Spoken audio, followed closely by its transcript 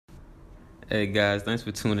Hey guys, thanks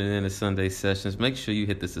for tuning in to Sunday Sessions. Make sure you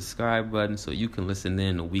hit the subscribe button so you can listen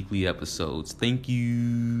in to weekly episodes. Thank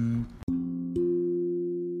you.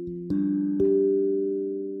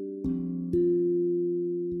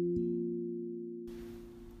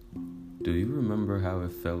 Do you remember how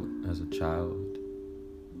it felt as a child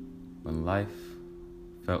when life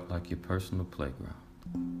felt like your personal playground?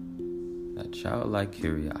 That childlike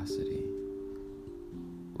curiosity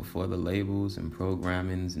before the labels and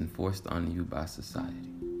programmings enforced on you by society.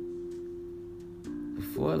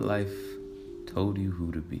 Before life told you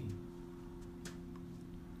who to be.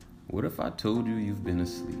 What if I told you you've been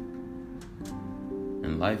asleep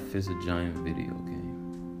and life is a giant video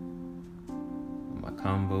game? My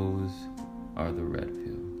combos are the red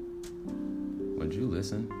pill. Would you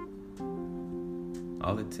listen?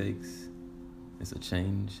 All it takes is a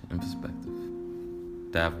change in perspective.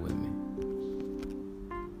 Dive with me.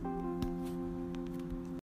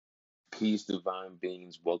 Peace, divine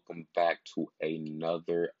beings. Welcome back to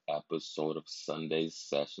another episode of Sunday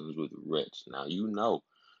Sessions with Rich. Now, you know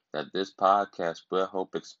that this podcast will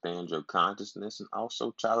help expand your consciousness and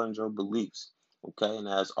also challenge your beliefs. Okay, and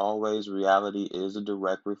as always, reality is a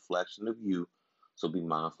direct reflection of you, so be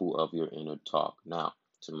mindful of your inner talk. Now,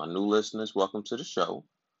 to my new listeners, welcome to the show.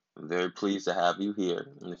 I'm very pleased to have you here.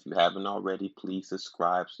 And if you haven't already, please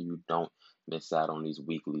subscribe so you don't miss out on these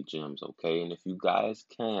weekly gems, okay? And if you guys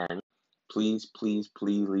can, please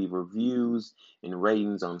leave reviews and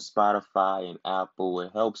ratings on Spotify and Apple.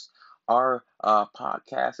 It helps our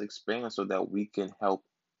podcast expand so that we can help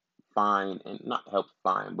find, and not help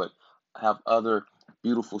find, but have other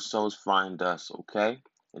beautiful souls find us, okay?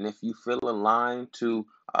 And if you feel aligned to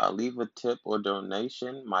leave a tip or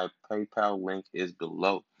donation, my PayPal link is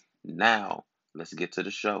below. Now, let's get to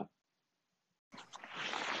the show.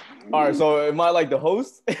 All right, so am I like the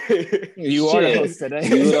host? You are the host today.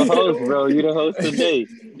 You the host, bro. You the host today.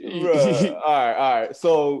 Bruh. All right.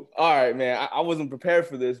 So, all right, man. I wasn't prepared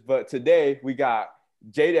for this, but today we got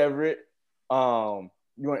Jade Everett. You want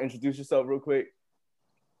to introduce yourself real quick?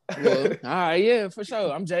 Well, all right, yeah, for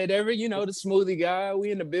sure. I'm Jade Everett, the smoothie guy.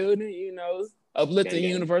 We in the building, uplifting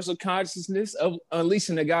universal consciousness,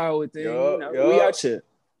 unleashing the guy within. We out here.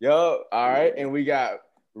 All right, and we got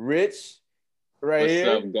Rich. What's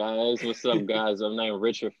up, guys? I'm named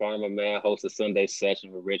Richard Farmer, man, host of Sunday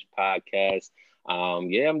Session with Rich podcast.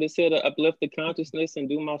 I'm just here to uplift the consciousness and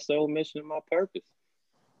do my soul mission and my purpose.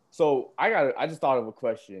 So I just thought of a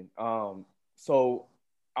question. So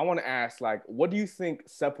I want to ask, like, what do you think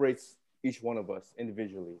separates each one of us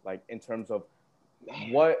individually? Like, in terms of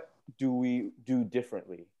what do we do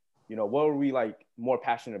differently? What are we like more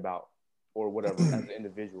passionate about or whatever as an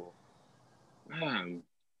individual? Man.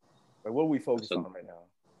 Like, what are we focused on right now?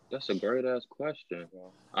 That's a great ass question.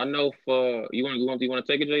 I know for you want to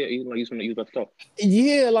take it, Jay? You about to talk?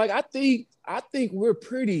 Yeah, like I think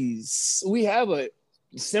we have a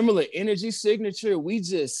similar energy signature. We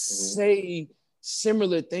just say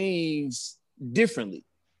similar things differently.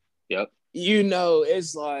 Yep.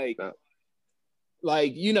 It's like.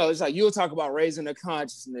 It's like you'll talk about raising the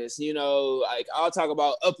consciousness, like I'll talk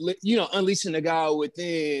about unleashing the God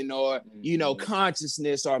within, or,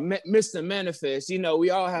 consciousness, or Mr. Manifest.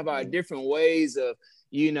 We all have our different ways of,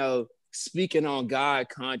 speaking on God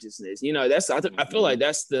consciousness. I feel like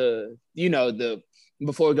that's the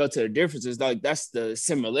before we go to the differences, like that's the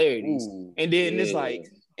similarities. And then it's like,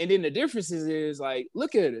 and then the differences is like,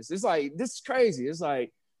 look at us. It's like, this is crazy. It's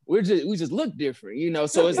like, we just look different,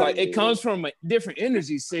 so it's like it comes from a different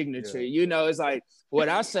energy signature. It's like what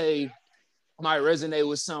I say might resonate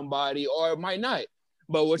with somebody or it might not,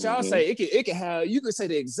 but what y'all say, it can have, you could say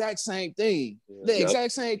the exact same thing,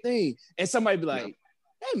 exact same thing, and somebody be like,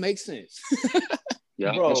 that makes sense.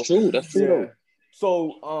 Bro, that's true though.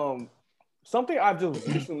 So something I've just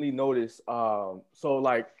recently noticed, so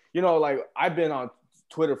like I've been on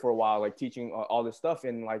Twitter for a while, like teaching all this stuff,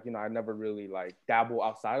 and I never really like dabble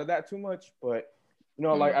outside of that too much, but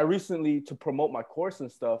like I recently, to promote my course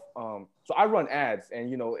and stuff, so I run ads,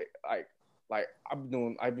 and I've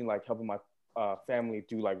been like helping my family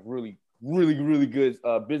do like really good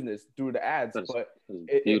business through the ads, but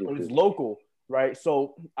it's local, right?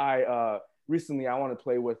 So I recently I want to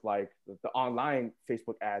play with like the online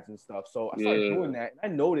Facebook ads and stuff, so I started doing that,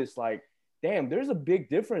 and I noticed like, damn, there's a big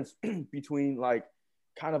difference between like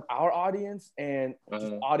kind of our audience and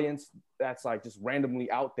just audience that's like just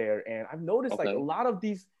randomly out there. And I've noticed like a lot of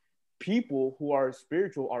these people who are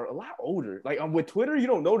spiritual are a lot older. Like with Twitter, you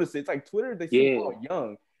don't notice it. It's like Twitter, they seem all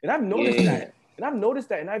young. And I've noticed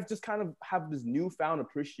that. And I've just kind of have this newfound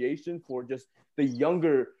appreciation for just the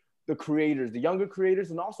younger creators,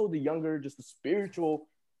 and also the younger, just the spiritual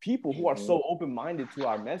people who are so open-minded to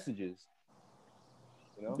our messages.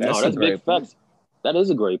 You know? That's big facts. That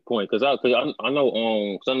is a great point because I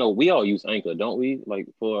know we all use Anchor, don't we? Like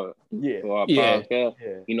for our podcast,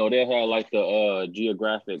 you know, they have like the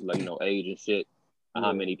geographic, like, you know, age and shit,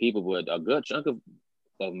 how many people, but a good chunk of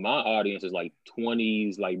my audience is like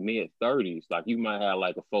 20s, like mid 30s. Like you might have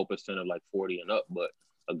like a 4% of like 40 and up, but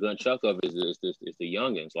a good chunk of it is the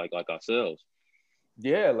youngins, like ourselves.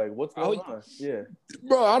 Yeah, like what's going on? Yeah,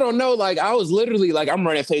 bro, I don't know. Like I was literally like, I'm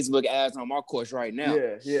running Facebook ads on my course right now.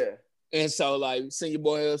 Yeah. And so, like, send your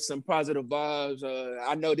boy some positive vibes.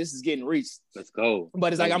 I know this is getting reached. Let's go.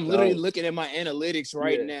 But it's like I'm literally looking at my analytics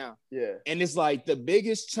right now. Yeah. And it's like the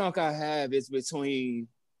biggest chunk I have is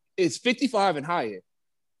it's 55 and higher.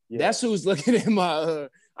 Yeah. That's who's looking at my.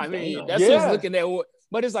 That's who's looking at.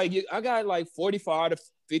 But it's like I got like 45 to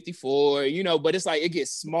 54. You know, but it's like it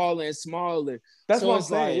gets smaller and smaller. That's what I'm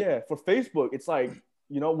saying. Like, for Facebook, it's like,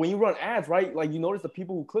 you know, when you run ads, right? Like you notice the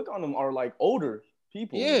people who click on them are like older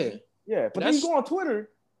people. Yeah. Yeah, but then you go on Twitter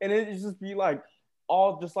and it just be like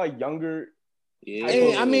all just like younger. Yeah,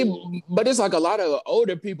 and, but it's like a lot of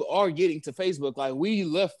older people are getting to Facebook. Like we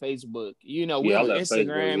left Facebook, you know, we're on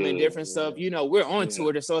Instagram and different stuff. You know, we're on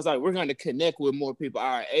Twitter, so it's like we're going to connect with more people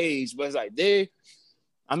our age. But it's like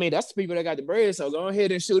that's the people that got the bread. So go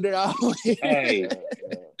ahead and shoot it out.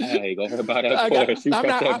 Hey, go ahead about that course.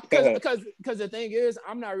 Because the thing is,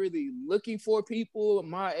 I'm not really looking for people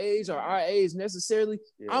my age or our age necessarily.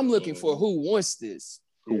 I'm looking for who wants this.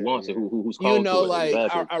 Who wants it? Who's called you know, to like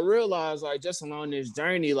exactly. I realize, like just along this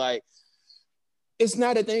journey, like it's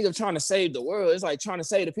not a thing of trying to save the world. It's like trying to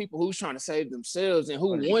save the people who's trying to save themselves and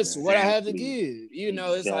who wants what I have to give. You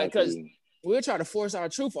know, it's like because we'll try to force our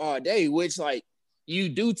truth all day, which like you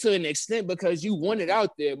do to an extent because you want it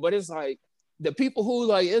out there, but it's like. The people who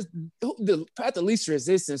like is the path of least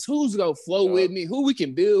resistance, who's gonna flow with me, who we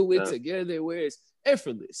can build with together, where it's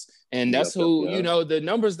effortless, and that's who you know. The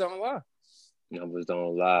numbers don't lie. Numbers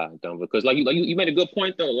don't lie, because like you made a good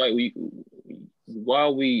point though. Like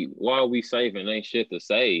while we saving, ain't shit to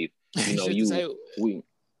save. You know,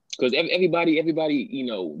 because everybody, you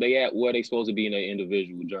know, they at where they supposed to be in their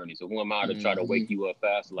individual journey. So who am I to try to wake you up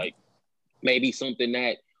fast? Like maybe something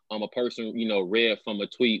that. A person, you know, read from a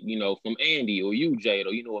tweet, you know, from Andy or you, Jade,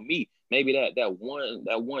 or you know, or me. Maybe that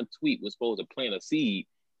one tweet was supposed to plant a seed,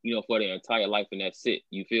 you know, for their entire life, and that's it.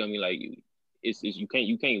 You feel me? Like you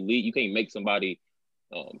can't make somebody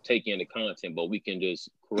take in the content, but we can just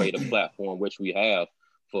create a platform which we have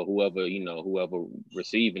for whoever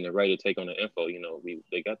receiving and ready to take on the info. You know,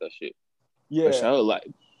 they got that shit. Yeah. For sure.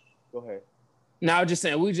 Like, go ahead. Now, I'm just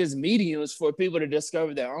saying, we just mediums for people to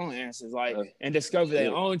discover their own answers, like, and discover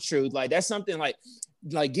their own truth. Like, that's something like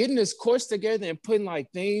getting this course together and putting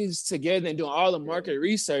like things together and doing all the market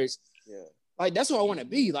research. Yeah. Like, that's what I want to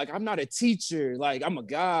be. Like, I'm not a teacher. Like, I'm a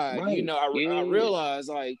guide. Right. You know, I realize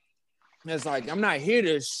like, it's like, I'm not here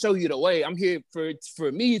to show you the way. I'm here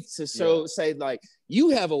for me to say like, you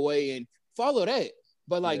have a way and follow that.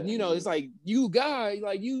 But like, you know, it's like you guys,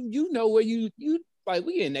 like you know where you like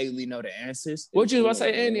we innately know the answers. What you about to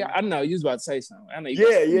say, Andy? I know you was about to say something. I know you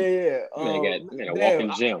got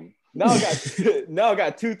walking gym. Now I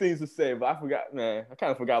got two things to say, but I forgot, man. I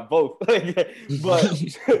kind of forgot both. But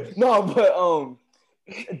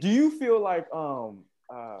do you feel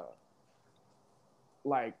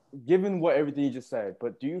like given what everything you just said,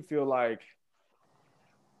 but do you feel like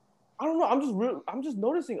I don't know. I'm just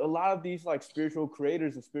noticing a lot of these like spiritual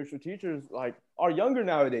creators and spiritual teachers like are younger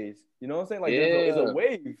nowadays. You know what I'm saying? Like there's a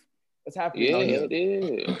wave that's happening.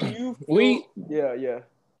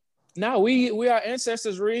 Now we are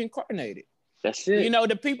ancestors reincarnated. That's it. You know,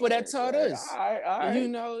 the people that taught us. You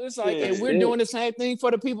know, it's like, and we're doing the same thing for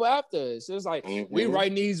the people after us. It's like we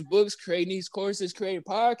writing these books, creating these courses, creating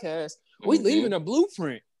podcasts. We leaving a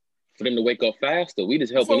blueprint for them to wake up faster. We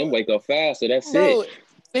just helping them wake up faster. That's it.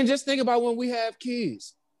 And just think about when we have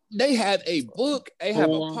kids. They have a book, they have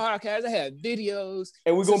a podcast, they have videos.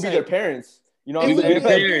 And we're going to be their parents. You know what I'm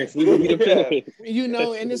saying? You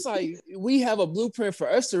know, and it's like, we have a blueprint for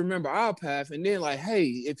us to remember our path. And then like, hey,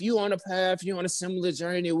 if you on a path, you on a similar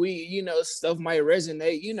journey, we, you know, stuff might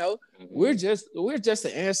resonate, you know, we're just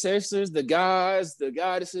the ancestors, the gods, the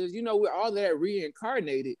goddesses, you know, we're all that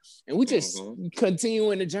reincarnated. And we just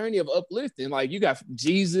continue in the journey of uplifting. Like you got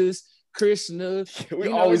Jesus, Krishna. We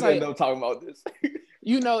always end up talking about this.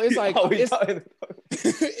 You know, it's like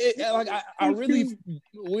I really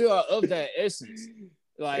we are of that essence.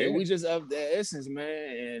 Like we just of that essence,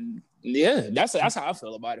 man. And that's how I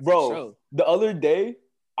feel about it. Bro, for sure. The other day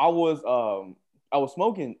I was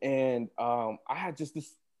smoking and I had just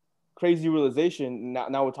this crazy realization.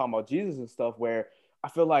 Now we're talking about Jesus and stuff where I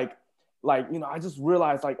feel like I just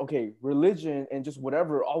realized like, okay, religion and just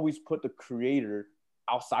whatever always put the creator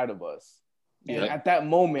outside of us. And at that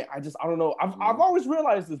moment, I don't know. I've always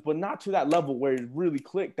realized this, but not to that level where it really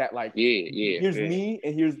clicked that like, here's me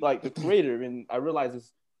and here's like the creator. And I realized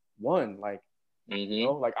it's one, like, you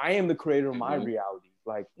know, like I am the creator of my reality.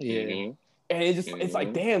 Like, and it's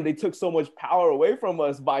like, damn, they took so much power away from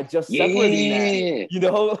us by just separating that, you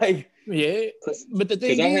know, like. Yeah. But the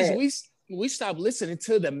thing is, we stopped listening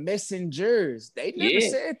to the messengers. They never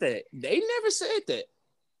said that. They never said that.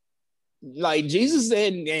 Like Jesus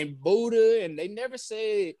said, and Buddha, and they never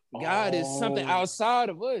said God is something outside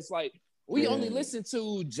of us. Like we only listen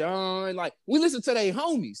to John, like we listen to their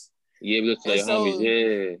homies. Yeah, we listen to their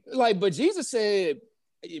homies. Yeah. Like, but Jesus said,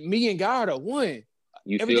 "Me and God are one."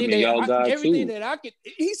 You feel me? Y'all God everything too. that I could.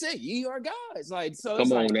 He said, "Ye are gods." Like, so come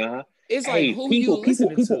it's on like, now. It's like who you listening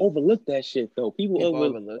to. People overlook that shit though. People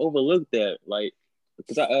overlook that. Like,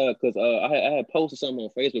 because I had posted something on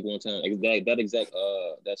Facebook one time,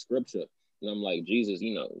 that scripture. And I'm like, Jesus,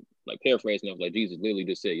 you know, like paraphrasing, I was like, Jesus literally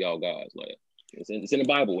just said, y'all gods. Like, it's in the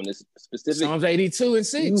Bible, and it's specific. Psalms 82 and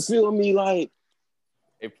 6. You feel me? Like,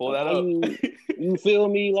 hey, pull that up. You feel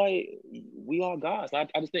me? Like, we are gods. I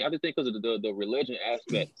just think because of the religion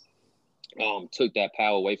aspect, took that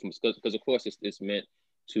power away from us. Because of course it's meant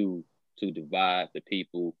to divide the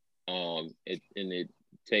people. It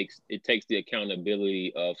takes the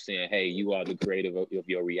accountability of saying, hey, you are the creator of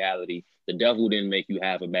your reality. The devil didn't make you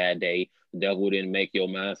have a bad day. The devil didn't make your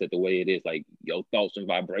mindset the way it is. Like your thoughts and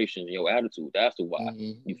vibrations and your attitude. That's the why.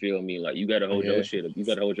 You feel me? Like you gotta hold your shit up. You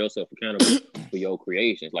gotta hold yourself accountable for your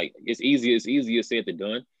creations. Like it's easier said than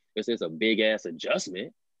done. It's just a big ass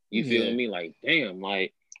adjustment. You feel me? Like damn.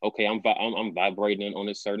 Like okay, I'm vibrating on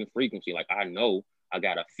a certain frequency. Like I know I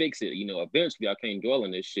gotta fix it. You know, eventually I can't dwell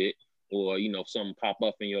on this shit. Or, you know, if something pop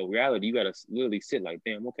up in your reality, you got to literally sit like,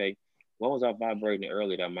 damn, okay, what was I vibrating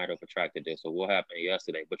earlier that might have attracted this? Or what happened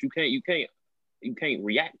yesterday? But you can't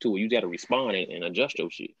react to it. You got to respond and adjust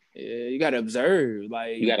your shit. Yeah, you got to observe.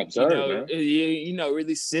 Like, you got to observe, man. You know,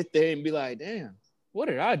 really sit there and be like, damn, what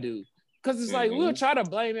did I do? Because it's like, we'll try to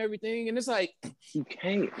blame everything. And it's like, you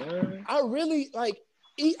can't, man. I really, like,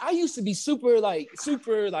 I used to be super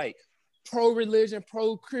pro-religion,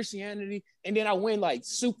 pro-Christianity, and then I went like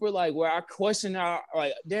super like where I questioned out,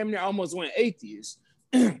 like damn near almost went atheist.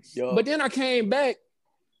 But then I came back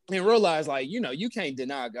and realized like, you know, you can't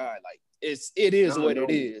deny God. Like it is what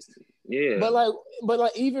it is. Yeah. But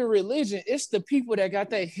like even religion, it's the people that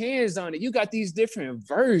got their hands on it. You got these different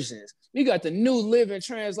versions. You got the New Living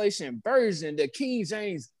Translation version, the King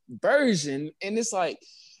James version, and it's like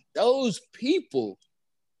those people,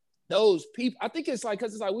 I think it's like,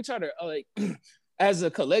 because it's like we try to like as a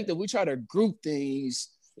collective, we try to group things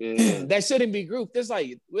that shouldn't be grouped. It's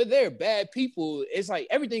like we're there bad people. It's like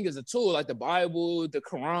everything is a tool, like the Bible, the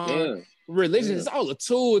Quran, religion is all a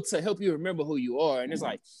tool to help you remember who you are. And it's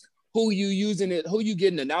like who you using it, who you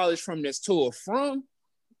getting the knowledge from this tool from.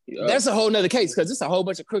 That's a whole nother case, because it's a whole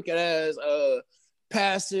bunch of crooked ass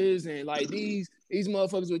pastors and like these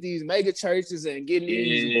motherfuckers with these mega churches and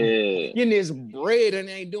getting this bread and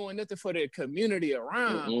they ain't doing nothing for their community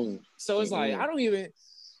around. So it's like I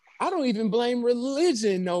don't even blame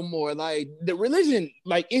religion no more. Like the religion,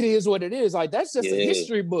 like it is what it is. Like that's just a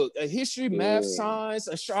history book, a history, math, science,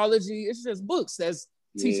 astrology. It's just books that's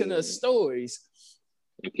teaching us stories.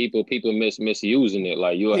 And people misusing it.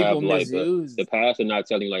 Like you'll have like the pastor not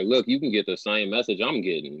telling you like, look, you can get the same message I'm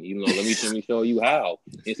getting. You know, let me show you how.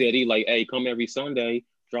 Instead, he like, hey, come every Sunday,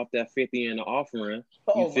 drop that 50 in the offering.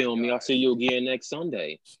 You feel me? I'll see you again next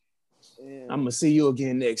Sunday. I'm gonna see you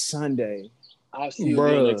again next Sunday. I'll see you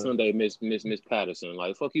again next Sunday, Miss Patterson.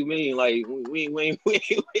 Like, fuck you mean? Like, we.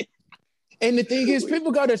 And the thing is,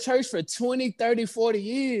 people go to church for 20, 30, 40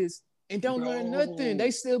 years and don't learn nothing.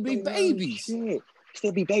 They still be babies.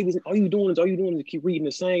 Still be babies. All you doing is keep reading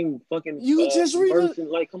the same fucking just verse.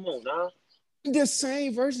 Like, come on, nah. The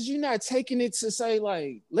same verses. You're not taking it to say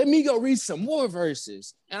like, let me go read some more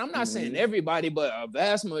verses. And I'm not saying everybody, but a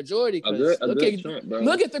vast majority. Look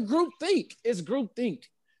at the group think. It's group think.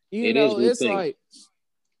 You know, it's like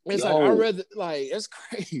I rather like it's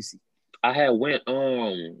crazy. I had went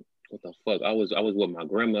what the fuck? I was with my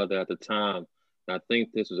grandmother at the time. I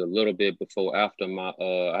think this was a little bit before after my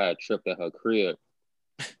I had tripped at her crib.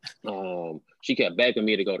 She kept begging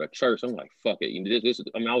me to go to church. I'm like, fuck it.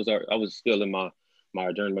 I was still in my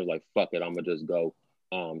journey. I was like, fuck it, I'm gonna just go.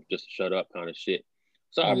 Just shut up kind of shit.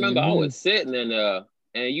 So I remember I was sitting in there,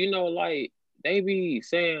 and you know, like they be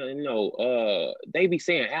saying, they be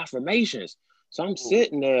saying affirmations. So I'm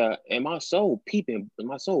sitting there and my soul peeping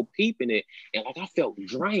it. And like I felt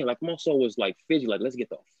drained. Like my soul was like fidgety, like, let's get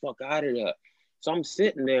the fuck out of there. So I'm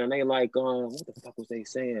sitting there and they like, what the fuck was they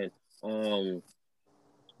saying?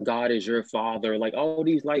 God is your father. Like all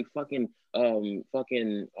these like fucking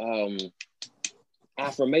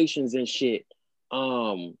affirmations and shit.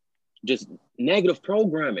 Just negative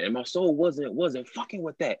programming. And my soul wasn't fucking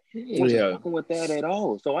with that. Wasn't fucking with that at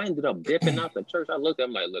all. So I ended up dipping out the church. I looked at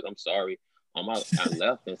him like, look, I'm sorry. I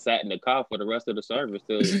left and sat in the car for the rest of the service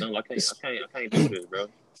till it's done. Like, I can't do this, bro.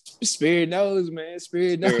 Spirit knows, man.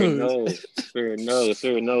 Spirit knows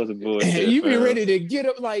the bullshit. You be ready to get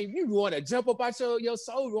up, like you want to jump up out your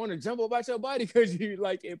soul, you want to jump up out your body because you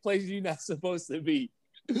like in places you're not supposed to be.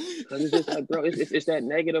 Because it's just like, bro, it's that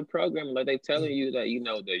negative programming. Like they telling you that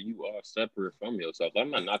that you are separate from yourself.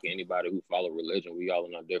 I'm not knocking anybody who follow religion. We all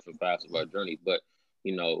on our different paths of our journey, but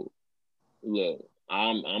look.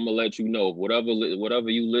 I'm gonna let you know whatever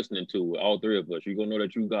you listening to, all three of us, you're gonna know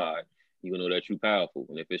that you God, you're gonna know that you powerful.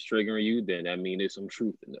 And if it's triggering you, then that means there's some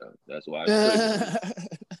truth in there. That's why it's triggering.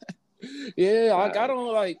 Yeah, like I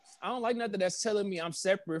don't like nothing that's telling me I'm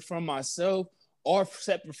separate from myself or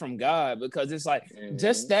separate from God, because it's like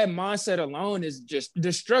just that mindset alone is just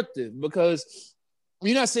destructive, because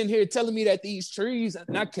you're not sitting here telling me that these trees are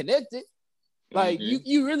not connected. Like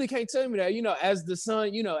you really can't tell me that, as the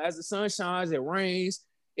sun shines, it rains,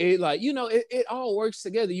 it like, it all works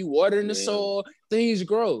together. You water in the soil, things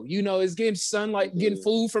grow, it's getting sunlight, getting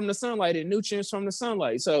food from the sunlight and nutrients from the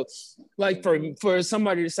sunlight. So like for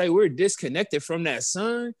somebody to say we're disconnected from that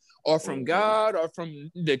sun or from God or from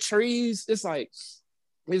the trees, it's like,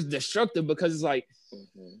 it's destructive, because it's like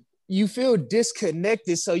you feel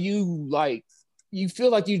disconnected. So you feel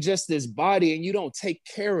like you just this body and you don't take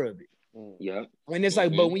care of it. Yeah. And it's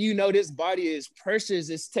like, but when this body is precious,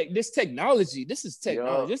 this technology. This is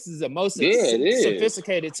technology. This is the most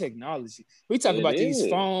sophisticated technology. We talk about these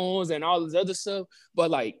phones and all this other stuff,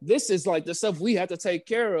 but like this is like the stuff we have to take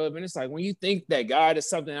care of. And it's like when you think that God is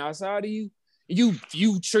something outside of you,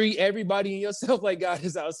 you treat everybody and yourself like God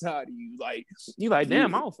is outside of you. Like you like,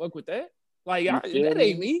 damn, I don't fuck with that. Like that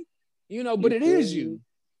ain't me, but it is you.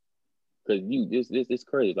 Because it's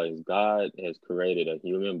crazy. Like God has created a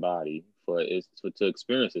human body to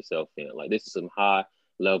experience itself in. Like this is some high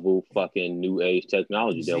level fucking new age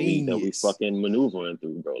technology that we fucking maneuvering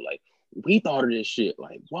through, bro. Like we thought of this shit.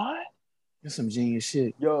 Like what? That's some genius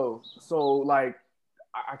shit. Yo, so like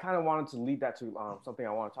I kind of wanted to lead that to something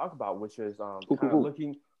I want to talk about, which is kind of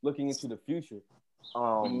looking into the future.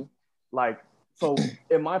 Like so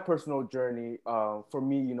in my personal journey, for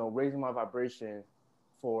me, raising my vibration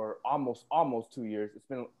for almost 2 years. It's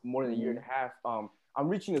been more than a year and a half. I'm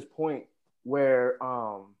reaching this point where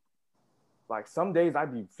like some days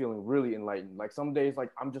I'd be feeling really enlightened. Like some days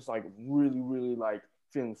like I'm just like really, really like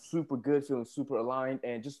feeling super good, feeling super aligned,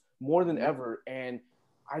 and just more than ever. And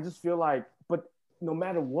I just feel like, but no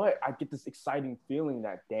matter what, I get this exciting feeling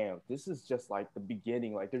that damn, this is just like the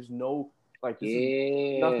beginning. Like there's no like this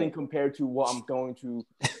is nothing compared to what I'm going to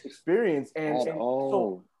experience. And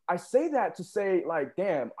so I say that to say, like,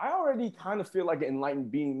 damn, I already kind of feel like an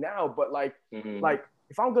enlightened being now, but like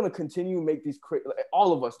if I'm gonna continue to make these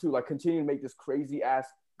all of us too, like continue to make this crazy ass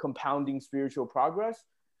compounding spiritual progress,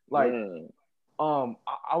 like,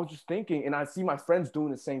 I was just thinking, and I see my friends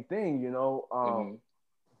doing the same thing,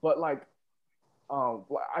 but like,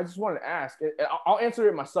 I just want to ask, I'll answer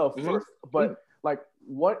it myself first, but like,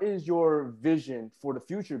 what is your vision for the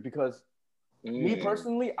future? Because me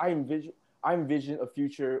personally, I envision a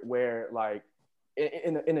future where like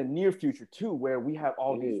in a near future too, where we have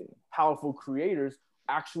all these powerful creators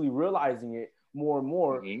actually realizing it more and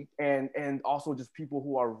more, and also just people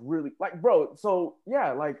who are really like, bro. So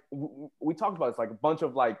yeah, like we talked about, it's like a bunch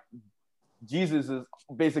of like Jesus is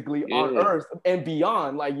basically on earth and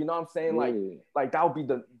beyond, like, you know what I'm saying? Like that would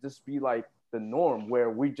be like the norm, where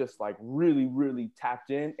we just like really, really tapped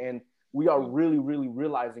in, and we are really, really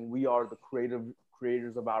realizing we are the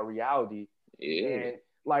creators of our reality. And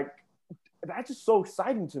like that's just so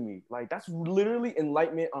exciting to me. Like that's literally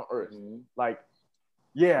enlightenment on earth. Like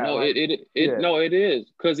it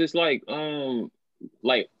is, because it's like I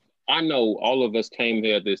know all of us came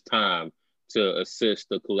here at this time to assist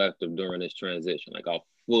the collective during this transition. Like I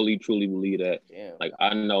fully truly believe that. Like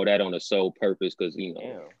I know that on a sole purpose, because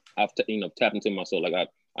I've tapped into my soul. Like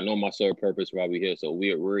I know my sole purpose why we're here. So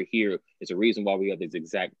we're here. It's a reason why we have this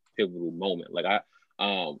exact pivotal moment. Like I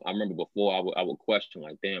remember before I would question,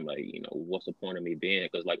 like, damn, like, what's the point of me being?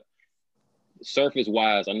 Because like surface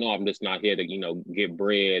wise, I know I'm just not here to, get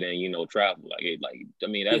bread and, travel. I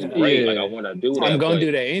mean, that's Yeah. great. Like, I want to do I'm that, gonna but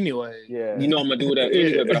do that anyway. Yeah. I'm gonna do that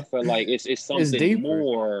anyway. But I feel like it's It's something deeper.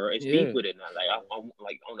 more. It's Yeah. deeper than that. Like, I'm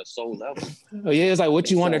like on a soul level. Oh yeah, it's like what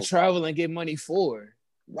And you want to so, travel and get money for.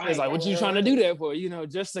 right, It's like what you trying to do that for,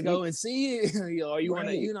 just to go and see it, or you want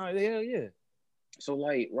to, right. hell yeah. So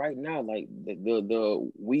like right now, like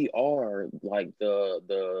the we are like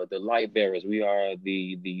the light bearers. We are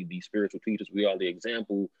the spiritual teachers. We are the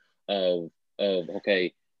example of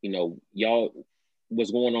okay, y'all,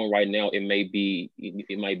 what's going on right now. It might be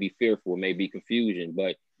fearful, it may be confusion,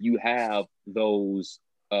 but you have those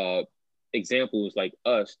examples like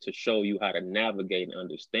us to show you how to navigate and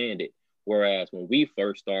understand it. Whereas when we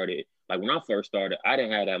first started, like when I first started, I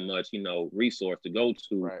didn't have that much, resource to go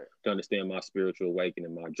to Right. to understand my spiritual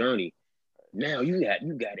awakening, my journey. Now you got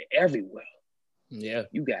it everywhere. Yeah.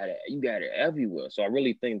 You got it everywhere. So I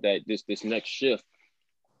really think that this next shift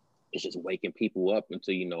is just waking people up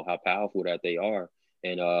into how powerful that they are,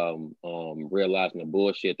 and realizing the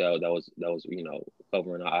bullshit that was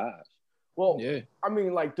covering our eyes. Well, Yeah. I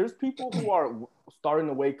mean, like, there's people who are starting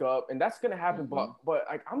to wake up, and that's gonna happen. Mhm. But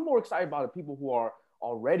like, I'm more excited about the people who are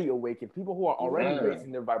already awakened, people who are already Yeah.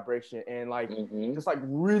 raising their vibration, and like, Mhm. just like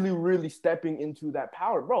really, really stepping into that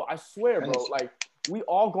power, bro. I swear, bro. Yes. Like, we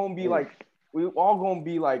all gonna be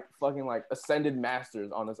like fucking like ascended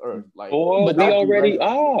masters on this earth. Like, Boy, But we that- already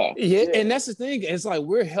are. Yeah, Yeah. and that's the thing. It's like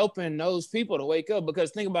we're helping those people to wake up,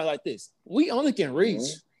 because think about it like this: we only can reach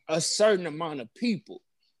a certain amount of people,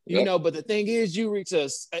 Yep. But the thing is, you reach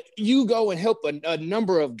us, you go and help a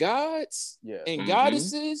number of gods Yeah. and Mhm.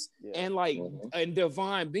 goddesses Yeah. and like Mhm. and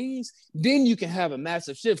divine beings. Then you can have a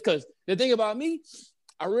massive shift. Because the thing about me,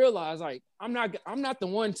 I realize like I'm not the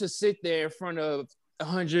one to sit there in front of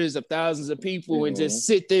hundreds of thousands of people and just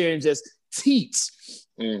sit there and just teach.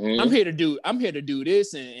 Mhm. I'm here to do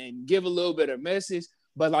this and give a little bit of message,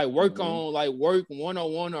 but like work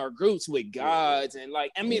one-on-one or groups with gods. And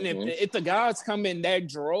like, I mean, if the gods come in that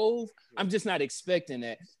drove, I'm just not expecting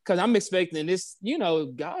that, because I'm expecting this,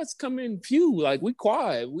 gods come in few, like we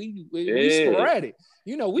quiet, we sporadic,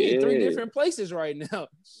 we in 3 different places right now,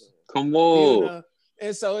 Come on.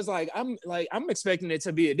 and so it's like I'm expecting it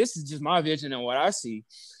to be. This is just my vision and what I see.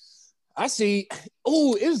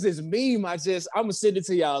 Oh, it was this meme. I'm gonna send it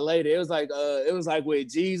to y'all later. It was like with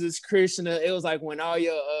Jesus, Krishna. It was like when all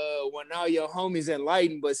your homies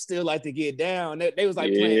enlightened but still like to get down. They was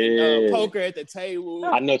like playing poker at the table.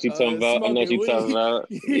 I know what you're talking about.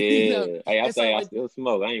 Yeah. Hey, I So, still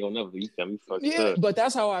smoke. I ain't gonna never. You got me fucked up. but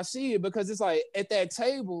that's how I see it, because it's like at that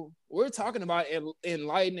table we're talking about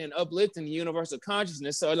enlightening and uplifting the universal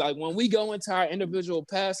consciousness. So like when we go into our individual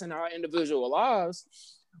paths and our individual lives,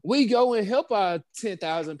 we go and help our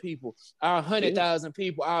 10,000 people, our 100,000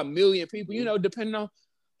 people, our million people, depending on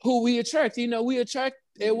who we attract. We attract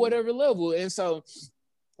at whatever level. And so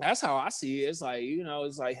that's how I see it. It's like,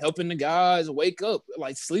 it's like helping the gods wake up,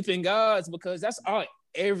 like sleeping gods, because that's all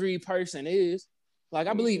every person is. Like,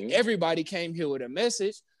 I believe everybody came here with a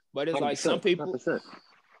message, but it's like some people. 100%.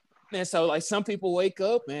 And so like some people wake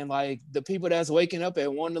up, and like the people that's waking up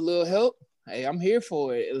and wanting a little help, hey, I'm here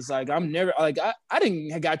for it. It's like I'm never like I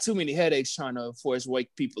didn't got too many headaches trying to force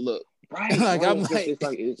wake people up. Right. Like bro, I'm like, it's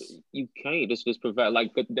like you can't just provide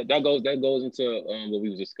like that goes into what we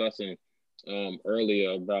was discussing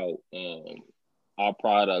earlier about our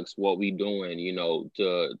products, what we doing,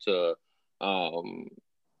 to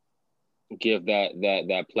give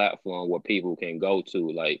that platform where people can go to,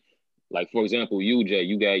 like for example, you Jay,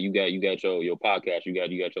 you got your podcast, you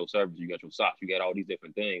got your service, you got your socks, you got all these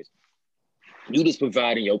different things. You just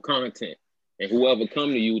providing your content, and whoever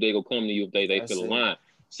come to you, they go come to you if they feel aligned.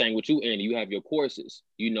 Same with you, Andy. You have your courses.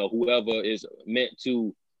 Whoever is meant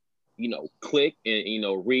to, click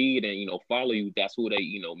and read and follow you, that's who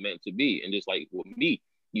they meant to be. And just like with me,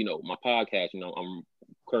 my podcast, I'm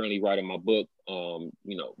currently writing my book. About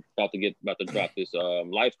to drop this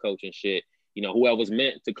life coaching shit. Whoever's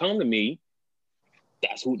meant to come to me,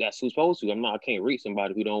 that's who's supposed to. I can't reach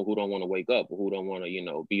somebody who don't want to wake up, or who don't want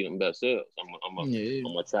to be them best selves. I'm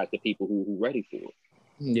gonna attract the people who ready for it.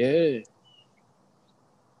 Yeah.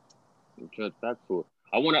 Back for it.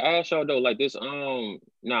 I want to ask y'all though, like this.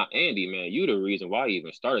 Now Andy, man, you the reason why I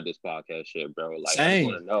even started this podcast shit, bro. Like Same.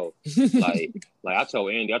 I just want to know, like I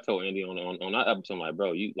told Andy on that episode, like,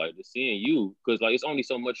 bro, you like just seeing you, because like it's only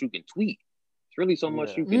so much you can tweet. It's really so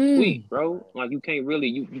much you can tweet, bro. Like you can't really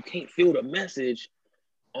you can't feel the message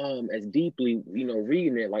as deeply,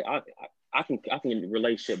 reading it. Like I can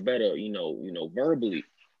relate shit better, verbally.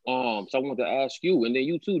 So I wanted to ask you, and then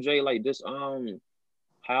you too, Jay, like this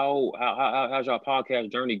how's your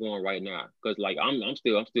podcast journey going right now? Because like I'm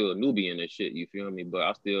still a newbie in this shit. You feel me? But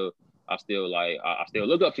I still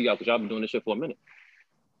look up to y'all because y'all been doing this shit for a minute.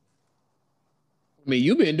 I mean,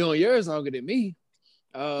 you've been doing yours longer than me.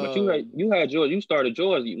 But you started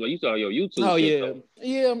yours. You started your YouTube. Oh shit, yeah, though.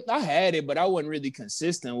 yeah. I had it, but I wasn't really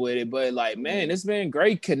consistent with it. But like, man, it's been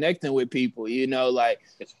great connecting with people. You know, like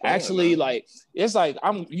It's fun, actually, man. like it's like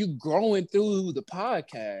you growing through the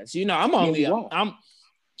podcast. You know, I'm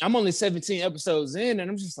only 17 episodes in,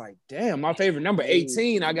 and I'm just like, damn, my favorite number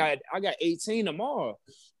 18. I got 18 tomorrow.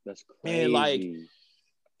 That's crazy.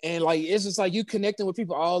 And like it's just like you connecting with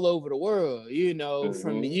people all over the world, you know,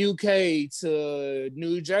 from the UK to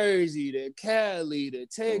New Jersey to Cali to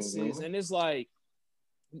Texas, and it's like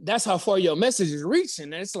that's how far your message is reaching.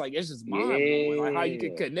 And it's like it's just mind blowing, like how you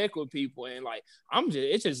can connect with people, and like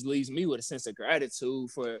it just leaves me with a sense of gratitude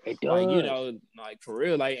for like you know like for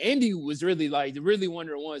real. Like Andy was really like really one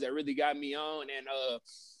of the ones that really got me on, and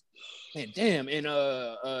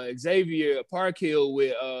Xavier Parkhill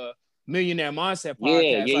with Millionaire Mindset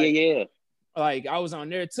podcast. Yeah. Like I was on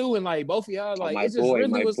there too, and like both of y'all, like my it just really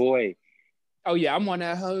my was. boy. Oh yeah, I'm on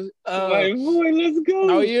that host. My boy, let's go.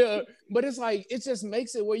 Oh yeah, but it's like it just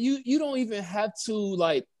makes it where you don't even have to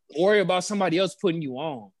like worry about somebody else putting you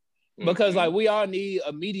on, because like we all need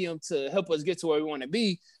a medium to help us get to where we want to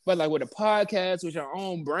be. But like with a podcast, with your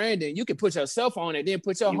own branding, you can put yourself on it, then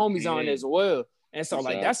put your homies on as well. And so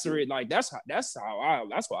like that's why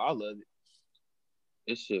I love it.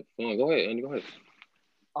 This shit fun. Go ahead, Andy. Go ahead.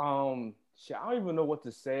 Shit, I don't even know what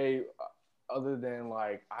to say other than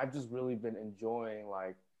like I've just really been enjoying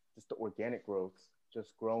like just the organic growth,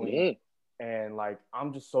 just growing, and like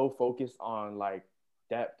I'm just so focused on like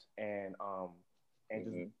depth and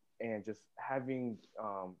just having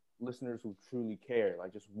listeners who truly care,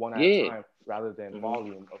 like just one at a time rather than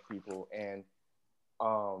volume of people. And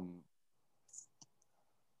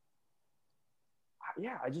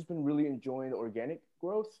yeah, I just been really enjoying the organic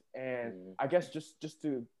growth, and I guess just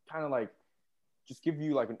to kind of like just give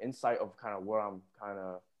you like an insight of kind of where I'm kind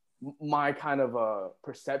of my kind of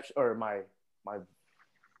perception or my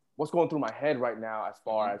what's going through my head right now as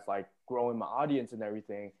far as like growing my audience and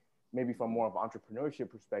everything, maybe from more of an entrepreneurship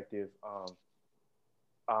perspective.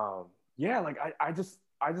 Yeah, like I just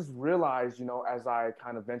realized, you know, as I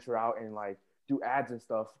kind of venture out and like do ads and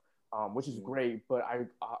stuff, which is great, but I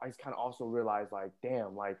just kind of also realized like,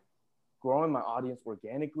 damn, like growing my audience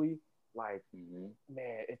organically, like,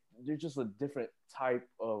 man, there's just a different type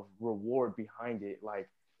of reward behind it. Like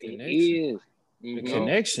the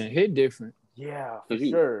connection hit different. Yeah,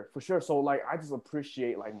 for sure. So like, I just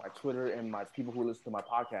appreciate like my Twitter and my people who listen to my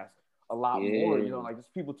podcast a lot more, you know, like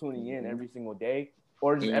just people tuning in every single day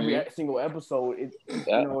or just every single episode, you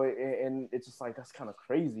know, and it's just like, that's kind of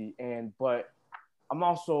crazy. But I'm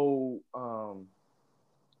also,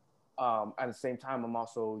 at the same time, I'm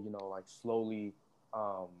also, you know, like slowly,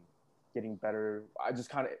 getting better. I just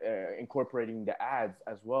kind of incorporating the ads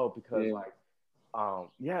as well, because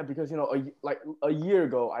because, you know, a year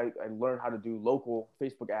ago, I learned how to do local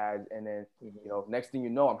Facebook ads. And then, you know, next thing you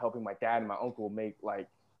know, I'm helping my dad and my uncle make like,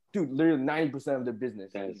 dude, literally 90% of their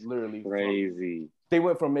business is literally crazy. They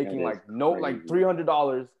went from making like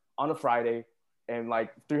 $300 on a Friday and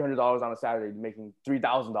like $300 on a Saturday, making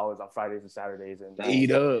 $3,000 on Fridays and Saturdays, and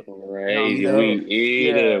eat up. Crazy.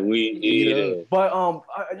 We eat up. But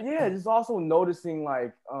yeah, just also noticing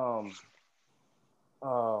like a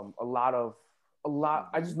lot.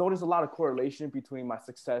 I just noticed a lot of correlation between my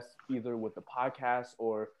success either with the podcast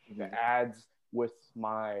or the ads with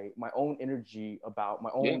my own energy about my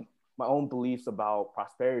own beliefs about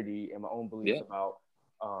prosperity and my own beliefs about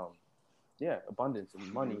abundance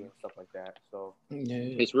and money and stuff like that. So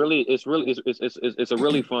it's a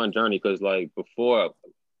really fun journey, because like before,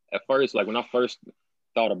 at first, like when I first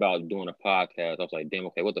thought about doing a podcast, I was like, damn,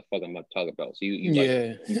 okay, what the fuck am I talking about? So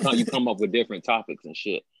you come up with different topics and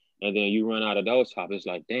shit. And then you run out of those topics,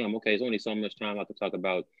 like, damn, okay, it's only so much time I can talk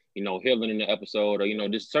about, you know, healing in the episode, or, you know,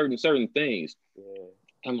 just certain things.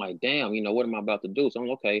 I'm like, damn, you know, what am I about to do? So I'm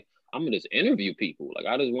like, okay, I'm gonna just interview people. Like,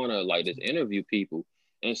 I just want to like just interview people.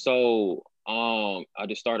 And so I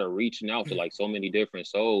just started reaching out to like so many different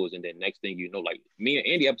souls. And then next thing you know, like me and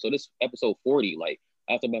Andy this episode 40, like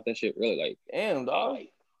I thought about that shit really, like, damn, dog.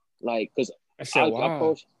 Like, cause I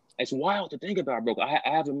approached. It's wild to think about, bro. I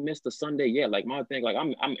haven't missed a Sunday yet. Like my thing, like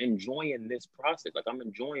I'm enjoying this process. Like I'm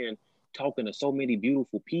enjoying talking to so many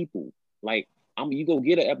beautiful people. Like you go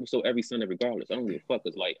get an episode every Sunday regardless. I don't give a fuck.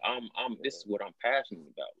 Cause like this is what I'm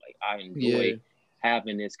passionate about. Like I enjoy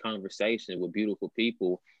having this conversation with beautiful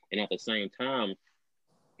people, and at the same time,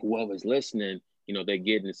 whoever's listening, they're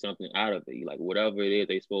getting something out of it. Like whatever it is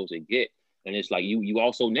they supposed to get. And it's like you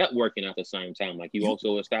also networking at the same time. Like you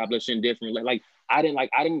also establishing different like I didn't like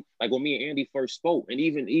when me and Andy first spoke, and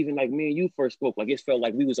even like me and you first spoke, like it felt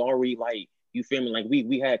like we was already like, you feel me, like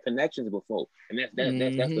we had connections before. And that's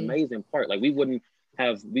the amazing part. Like we wouldn't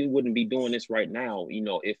be doing this right now,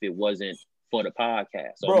 if it wasn't for the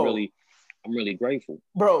podcast. So Bro, I'm really grateful.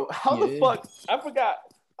 Bro, how the fuck I forgot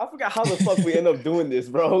how the fuck we end up doing this,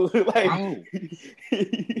 bro. Like,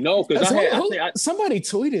 no, because somebody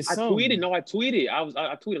tweeted something. I tweeted.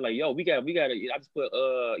 I tweeted like, yo, we got. I just put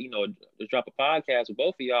just drop a podcast with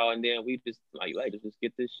both of y'all, and then we just like just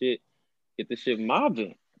get this shit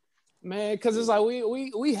mobbing. Man, because it's like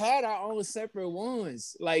we had our own separate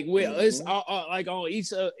ones, like with us, like on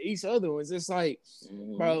each other ones. It's like,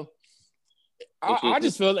 bro. I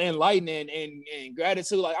just feel enlightened and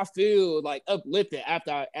gratitude. Like I feel like uplifted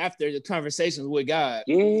after the conversations with God,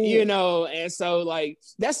 and so like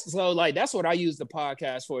that's what I use the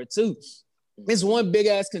podcast for too. It's one big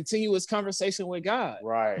ass continuous conversation with God,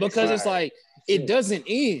 right? Because it's like it doesn't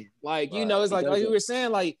end. Like it's like you were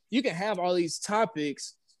saying, like you can have all these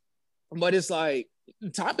topics, but it's like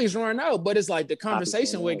topics run out. But it's like the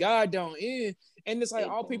conversation with God don't end. And it's like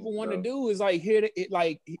all people want to do is like hear it,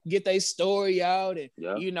 like get their story out, and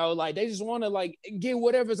like they just want to like get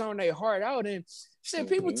whatever's on their heart out. And shit,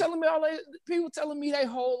 people telling me their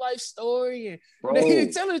whole life story, and they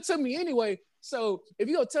telling it to me anyway. So if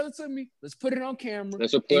you gonna tell it to me, let's put it on camera.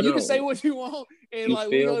 And you can say what you want, and like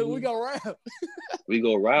we go rap. We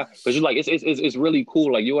go rap because you like it's really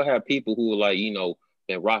cool. Like you'll have people who are like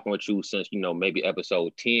been rocking with you since maybe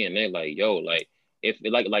episode 10. They're like, yo, like. If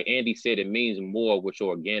like Andy said, it means more with your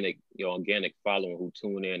organic following who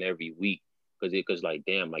tune in every week, because like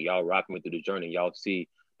damn, like y'all rocking me through the journey, y'all see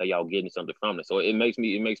that y'all getting something from it. So it makes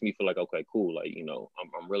me feel like, okay, cool, like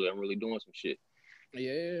I'm really doing some shit.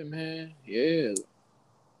 Yeah, man. Yeah.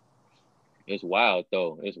 It's wild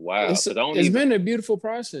though. It's wild. It's been a beautiful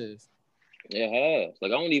process. It has.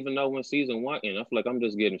 Like I don't even know when season 1 ends. I feel like I'm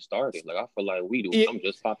just getting started. Like I feel like I'm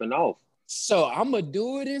just popping off. So I'm gonna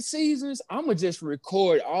do it in seasons. I'm gonna just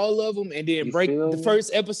record all of them and then break the first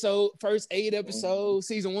 8 episodes,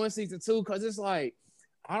 season 1, season 2, because it's like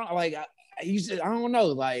I don't know,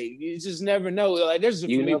 like you just never know. Like there's for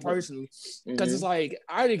me personally, because it's like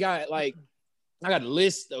I already got I got a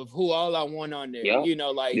list of who all I want on there.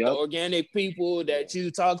 The organic people that you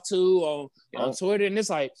talk to on Twitter, and it's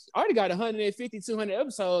like I already got 150, 200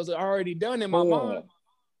 episodes already done in my mind.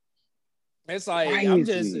 It's like I'm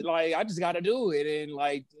just like I just got to do it, and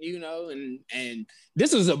like and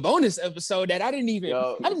this was a bonus episode that I didn't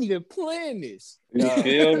even plan this. You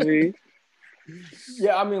feel me?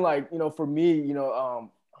 Yeah, I mean, like for me,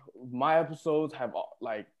 my episodes have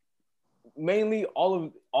like mainly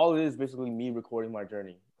all it is basically me recording my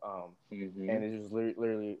journey, and it's just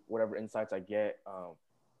literally whatever insights I get.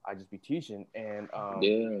 I just be teaching, and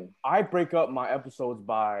I break up my episodes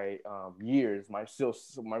by years. My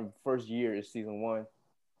first year is season 1,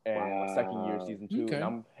 and my second year is season 2, and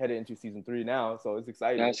I'm headed into season 3 now, so it's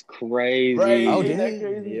exciting. That's crazy. Right? Isn't that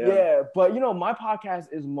crazy? Yeah. But my podcast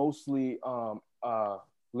is mostly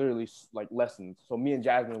literally like lessons. So me and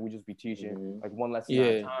Jasmine, we just be teaching like one lesson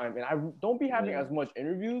at a time, and I don't be having as much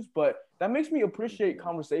interviews, but that makes me appreciate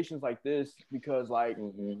conversations like this, because like.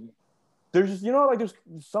 There's just there's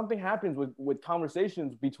something happens with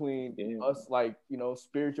conversations between us, like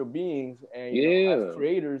spiritual beings, and as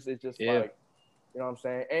creators, it's just like what I'm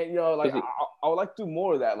saying, and like I would like to do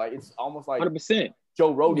more of that. Like it's almost like 100%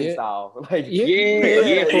 Joe Rogan style. Like for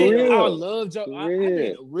real. I love Joe. I've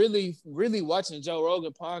been really watching Joe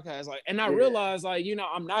Rogan podcast, like, and I realized like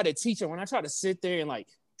I'm not a teacher. When I try to sit there and like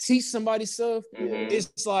teach somebody stuff,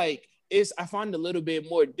 it's like. I find it a little bit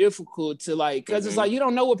more difficult to like, because it's like you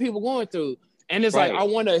don't know what people going through, and it's like I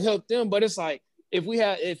want to help them, but it's like if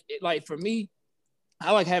like for me,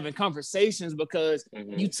 I like having conversations because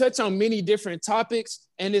you touch on many different topics,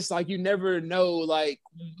 and it's like you never know like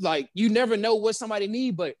you never know what somebody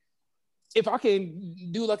need, but if I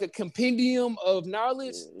can do like a compendium of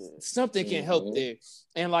knowledge, something can help there,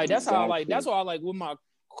 and like that's how that's why I like with my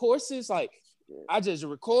courses, like I just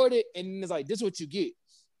record it, and it's like this is what you get.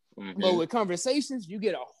 But with conversations, you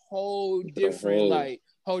get a whole different vibe.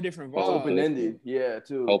 Open-ended,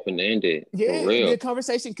 too. Open-ended, yeah. for real. The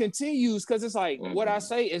conversation continues because it's like what I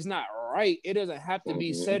say is not right, it doesn't have to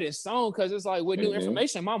be set in stone, because it's like with new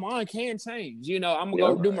information, my mind can change. You know, I'm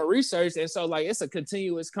gonna go do my research, and so like it's a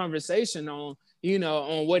continuous conversation on, you know,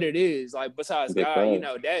 on what it is. Like besides God, you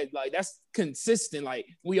know, that like that's consistent. Like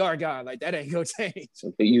we are God, like that ain't gonna change.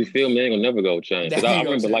 You feel me? Ain't gonna never go change. Because I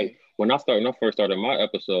remember like when I first started my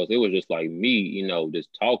episodes, it was just like me, you know, just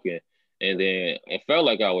talking, and then it felt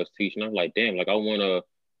like I was teaching. I'm like, damn, like I wanna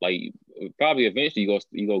like probably eventually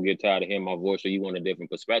you go get tired of hearing my voice, or you want a different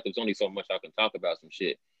perspective. There's only so much I can talk about some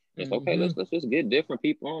shit. And it's okay. Let's just get different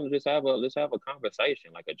people on and let's have a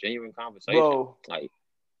conversation, like a genuine conversation. Bro, like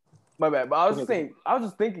my bad. But I was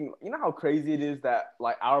just thinking, you know how crazy it is that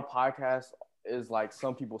like our podcast is like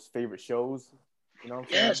some people's favorite shows. You know what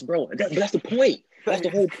I'm saying? Yes, bro. That's the point. That's the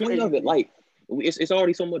whole point of it. Like it's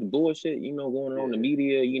already so much bullshit, you know, going on in the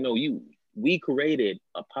media. You know, we created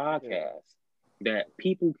a podcast that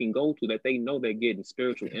people can go to, that they know they're getting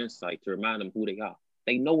spiritual insight to remind them who they are.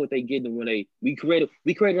 They know what they getting when we created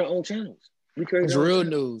our own channels. It's real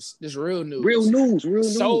news. It's real news. Real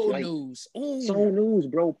news. Soul like, news. Soul news,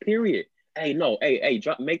 bro. Period. Hey, no. Hey,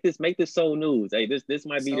 make this soul news. Hey, this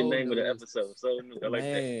might be the name of the episode. Soul news. I like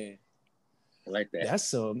that. I like that. That's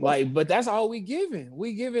so like, but that's all we giving.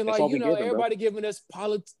 We giving like, you know, everybody giving us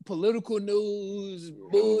political news,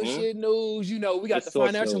 bullshit news. You know, we got the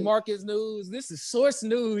financial markets news. This is source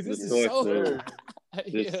news. This is source.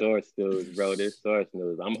 This source news, bro. This source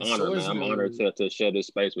news. I'm honored, man. I'm honored to share this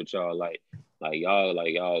space with y'all. Like I've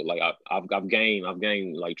gained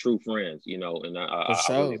like true friends, you know, and I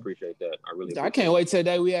really appreciate that. I can't wait till the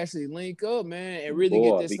day we actually link up, man, and really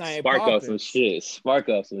get this thing spark up some shit.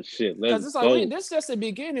 Because it's like this is just the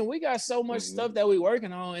beginning. We got so much stuff that we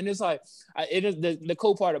working on, and it's like it is the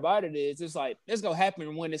cool part about it is it's like it's gonna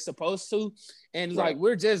happen when it's supposed to, and like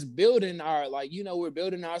we're just building our we're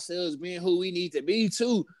building ourselves, being who we need to be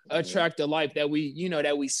to attract the life that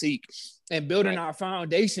we seek. And building our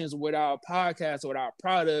foundations with our podcasts, with our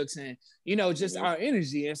products, and just our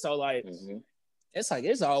energy. And so it's like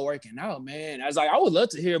it's all working out, man. I was like, I would love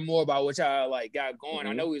to hear more about what y'all like got going.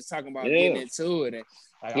 I know we was talking about getting into it, and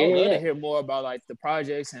like I would love to hear more about like the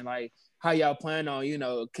projects and like how y'all plan on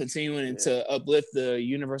continuing to uplift the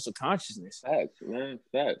universal consciousness. Facts, man.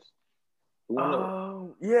 Facts.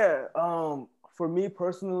 For me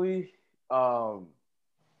personally,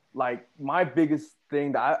 like my biggest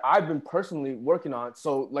thing that I've been personally working on.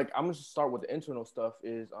 So like I'm gonna just start with the internal stuff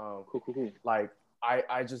is cool. Like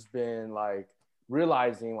I just been like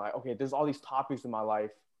realizing like, okay, there's all these topics in my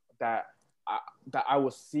life that I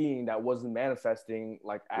was seeing that wasn't manifesting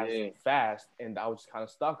like as fast, and I was just kind of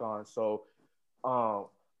stuck on. So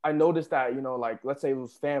I noticed that, like let's say it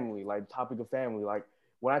was family, like topic of family, like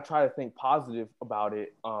when I try to think positive about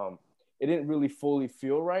it, it didn't really fully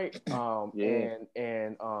feel right.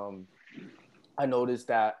 And I noticed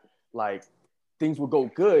that like things would go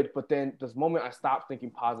good, but then this moment I stopped thinking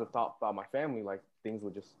positive thoughts about my family, like things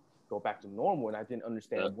would just go back to normal. And I didn't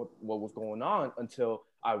understand what was going on until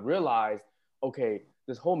I realized, okay,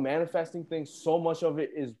 this whole manifesting thing, so much of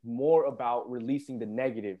it is more about releasing the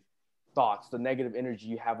negative thoughts, the negative energy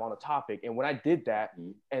you have on a topic. And when I did that,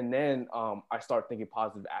 and then I started thinking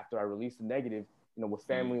positive after I released the negative, with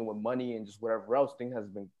family and with money and just whatever else, things has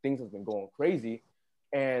been going crazy.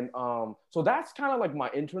 And so that's kind of like my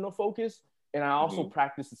internal focus. And I also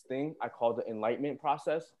practice this thing I call the enlightenment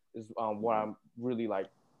process, is what I'm really like,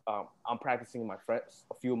 I'm practicing, my friends,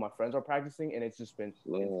 a few of my friends are practicing, and it's just been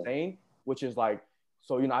insane, which is like,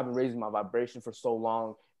 so, I've been raising my vibration for so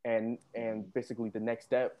long, and basically the next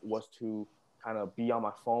step was to kind of be on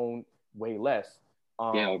my phone way less.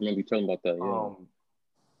 I remember you telling about that.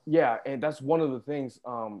 And that's one of the things.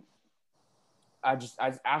 I just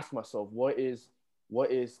asked myself, what is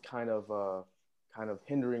kind of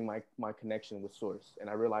hindering my connection with source, and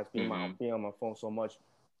I realized being on my phone so much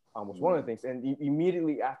was one of the things. And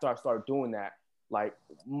immediately after I started doing that, like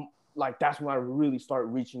that's when I really started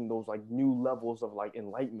reaching those like new levels of like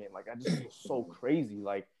enlightenment. Like I just feel so crazy,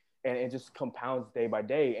 like, and it just compounds day by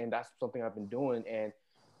day, and that's something I've been doing.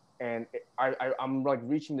 And I'm like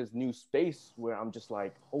reaching this new space where I'm just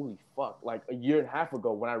like, holy fuck. Like a year and a half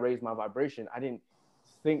ago when I raised my vibration, I didn't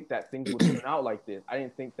think that things would turn out like this. I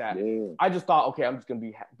didn't think that. I just thought, okay, I'm just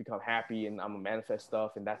gonna become happy and I'm gonna manifest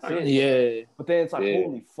stuff and that's it. But then it's like,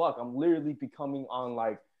 holy fuck, I'm literally becoming on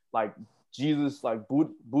like Jesus, like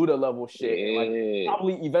Buddha level shit. And like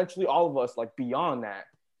probably eventually all of us like beyond that,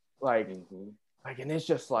 like and it's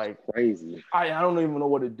just like crazy. I don't even know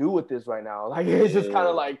what to do with this right now. Like it's just kind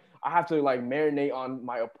of like I have to like marinate on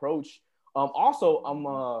my approach. Also,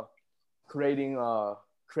 I'm creating a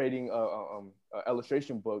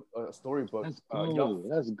illustration book, a storybook.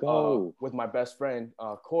 Let's go. With my best friend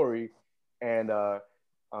Corey, And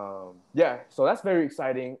yeah, so that's very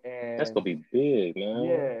exciting. And That's gonna be big, man.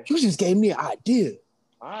 yeah. You just gave me an idea.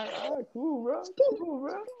 All right, cool, bro. Cool,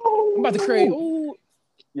 bro. I'm about to create. Ooh,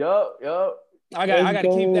 Yup. I got to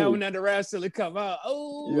keep that one under wraps till it come out.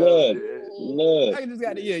 Oh, Look. I just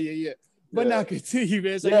got to, yeah. But now continue,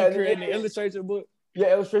 man. So Yeah, you creating an illustration book?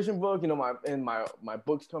 Yeah, illustration book. You know, my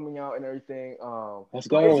book's coming out and everything. Let's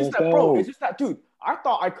go. It's just that, dude. I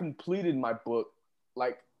thought I completed my book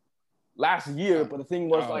like last year, but the thing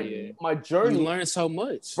was my journey. You learned so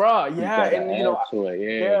much, bro. Yeah, and you know,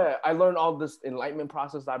 I learned all this enlightenment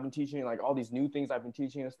process I've been teaching, like all these new things I've been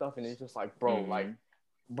teaching and stuff. And it's just like, bro,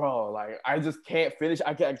 like I just can't finish.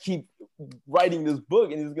 I can't keep writing this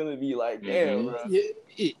book, and it's gonna be like, damn, bro.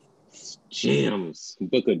 Yeah. Gems,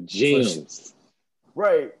 book of gems.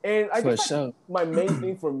 Right. And I guess my main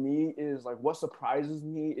thing for me is like what surprises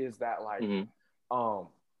me is that like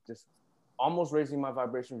just almost raising my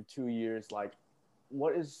vibration for 2 years, like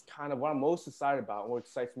what I'm most excited about and what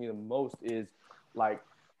excites me the most is like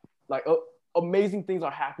amazing things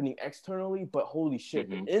are happening externally, but holy shit,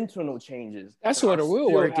 the internal changes. That's where the real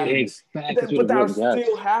work is. But that are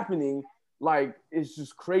still happening. Like it's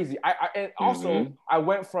just crazy. I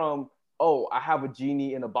went from I have a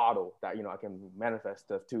genie in a bottle that I can manifest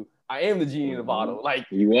stuff too. I am the genie in a bottle. Like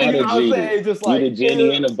you are the genie. Just like, you're the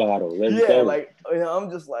genie in a bottle. Let's go. Like I'm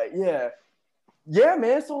just like yeah,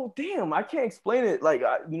 man. So damn, I can't explain it. Like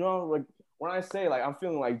like when I say like I'm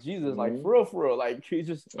feeling like Jesus, like for real, like he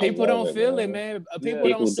just people don't feel it, man. People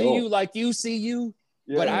don't see you like you see you,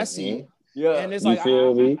 but I see you. Yeah, and it's like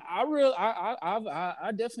I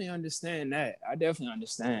definitely understand that. I definitely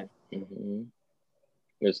understand.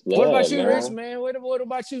 It's love, what about you, man. Rich, man? What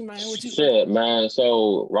about you, man? Shit, man.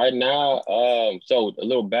 So right now, so a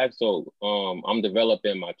little back. So I'm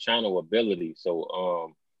developing my channel ability.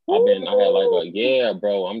 So I had like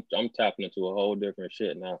bro. I'm tapping into a whole different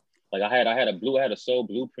shit now. Like I had a soul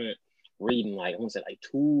blueprint reading like I want to say like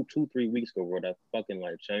 2-3 weeks ago, where that fucking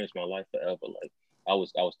like changed my life forever. Like I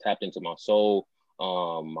was tapped into my soul,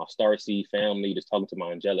 my starseed family, just talking to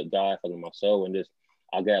my angelic guide, talking to my soul, and just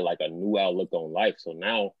I got like a new outlook on life. So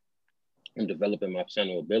now I'm developing my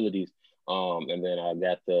channel abilities. And then I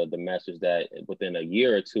got the message that within a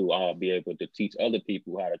year or two, I'll be able to teach other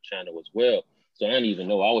people how to channel as well. So I didn't even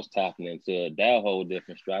know I was tapping into that whole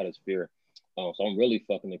different stratosphere. So I'm really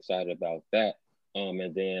fucking excited about that.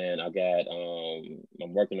 And then I got,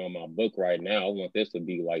 I'm working on my book right now. I want this to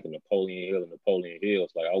be like a Napoleon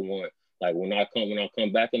Hills. Like I want, like when I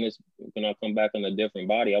come back in a different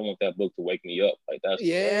body, I want that book to wake me up. Like that's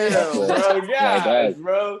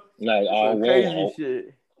bro. Like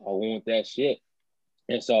shit. I want that shit.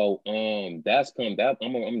 And so that's come back.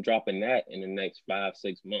 I'm dropping that in the next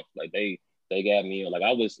 5-6 months. Like they got me like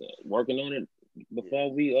I was working on it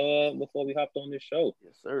before we hopped on this show.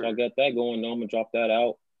 Yes, sir. So I got that going on. I'm gonna drop that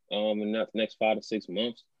out in the next 5 to 6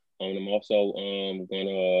 months. I'm also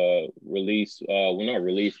gonna release not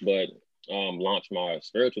release but launch my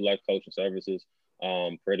spiritual life coaching services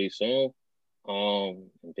pretty soon. And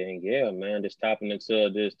then man, just tapping into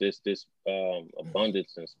this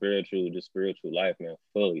abundance and spiritual life, man,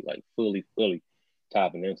 fully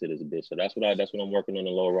tapping into this bitch. So that's what I'm working on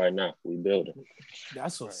the low right now. We building.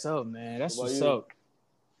 That's what's up, man. That's what's up.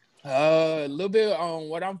 A little bit on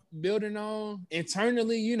what I'm building on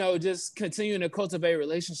internally, just continuing to cultivate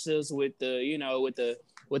relationships with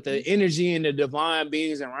the energy and the divine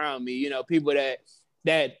beings around me, people that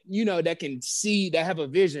can see, that have a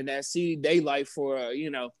vision, that see their life for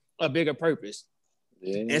a bigger purpose.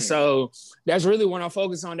 Yeah. And so that's really what I'm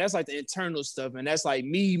focused on. That's like the internal stuff, and that's like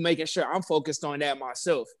me making sure I'm focused on that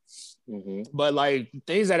myself. But like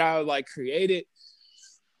things that I like created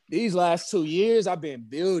these last 2 years, I've been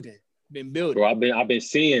building. Bro, I've been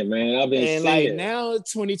seeing, man. And like now,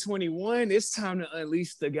 2021, it's time to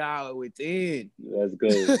unleash the God within. Let's go.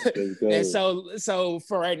 And so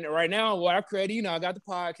for right now, what I created, I got the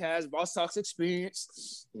podcast, Boss Talks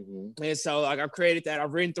Experience. And so like I've created that.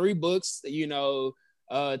 I've written 3 books,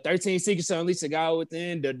 13 Secrets to Unleash the God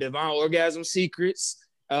Within, The Divine Orgasm Secrets,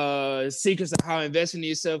 Secrets of How Investing in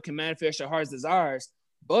Yourself Can Manifest Your Heart's Desires.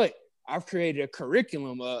 But I've created a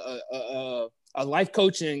curriculum, a life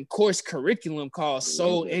coaching course curriculum called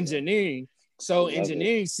Soul Engineering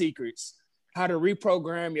Secrets, how to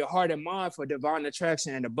reprogram your heart and mind for divine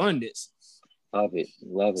attraction and abundance. Love it.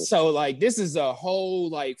 So like this is a whole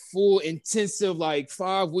like full intensive like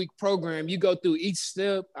 5-week program. You go through each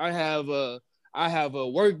step. I have a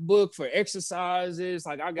workbook for exercises.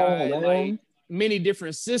 Like I got like many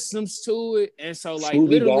different systems to it. And so like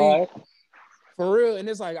literally For real. And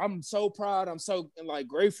it's like, I'm so proud. I'm so like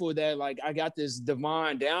grateful that like I got this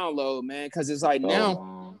divine download, man. Cause it's like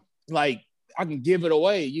now, like I can give it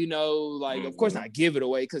away, you know, like of course not give it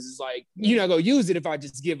away, because it's like you're not gonna use it if I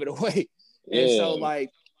just give it away. And so like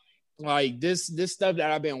this stuff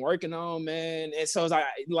that I've been working on, man. And so it's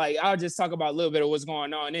like I'll just talk about a little bit of what's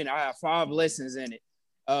going on in it. I have 5 lessons in it.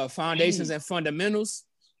 Foundations and fundamentals.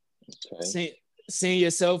 Seeing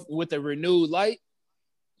yourself with a renewed light.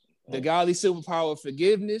 The godly superpower of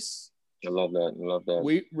forgiveness. I love that. I love that.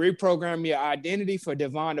 We reprogram your identity for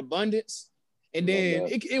divine abundance. And then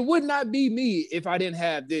it would not be me if I didn't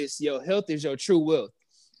have this. Your health is your true wealth.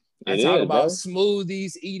 I talk about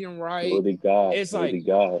smoothies, eating right. God. It's like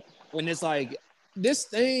God. When it's like this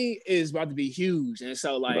thing is about to be huge. And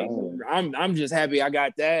so like I'm just happy I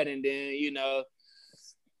got that. And then, you know,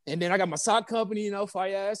 and then I got my sock company, you know,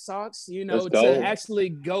 fire ass socks, you know, to actually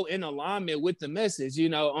go in alignment with the message. You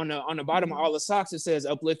know, on the bottom of all the socks, it says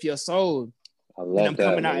uplift your soul. I love and I'm that.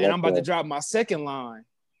 coming out and I'm about to drop my second line.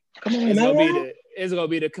 Come on, it's gonna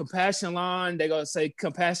be the compassion line. They're gonna say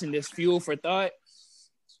compassion is fuel for thought.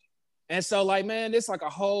 And so, like, man, it's like a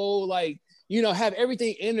whole, like, you know, have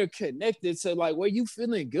everything interconnected to like where you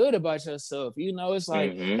feeling good about yourself. You know, it's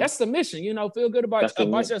like that's the mission, you know, feel good about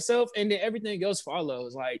yourself, and then everything else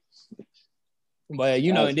follows. Like, but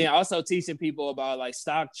you know, and then also teaching people about like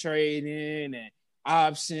stock trading and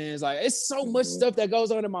options. Like, it's so much stuff that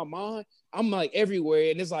goes on in my mind. I'm like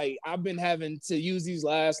everywhere, and it's like I've been having to use these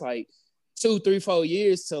last like 2, 3, 4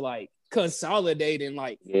 years to like consolidate and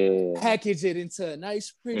like package it into a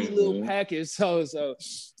nice pretty little package. So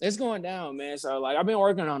it's going down, man. So like I've been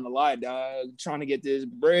working on a lot, dog, trying to get this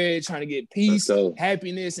bread, trying to get peace,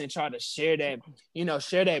 happiness, and try to share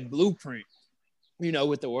that blueprint, you know,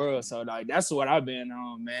 with the world. So like that's what I've been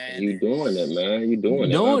on, man. You doing it, man. You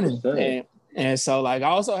doing it. And so like I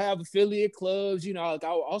also have affiliate clubs, you know, like I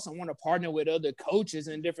also want to partner with other coaches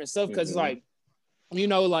and different stuff, because it's like, you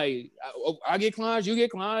know, like I get clients, you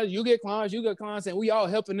get clients, you get clients, you get clients, and we all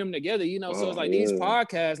helping them together, you know. So it's like these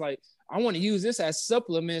podcasts, like I want to use this as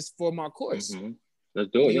supplements for my course. Let's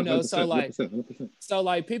do it. You know, 100%, so like 100%. so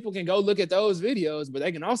like people can go look at those videos, but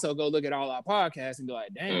they can also go look at all our podcasts and be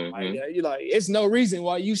like, damn, like you like it's no reason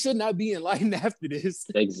why you should not be enlightened after this.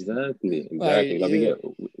 Exactly. Like,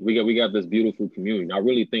 we got this beautiful community. I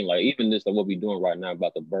really think like even this like what we're doing right now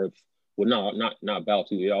about the birth. Well, not about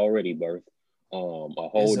to. We already birthed. A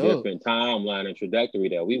whole different timeline and trajectory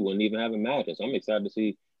that we wouldn't even have imagined. So I'm excited to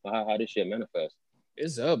see how this shit manifests.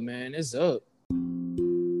 It's up, man. It's up.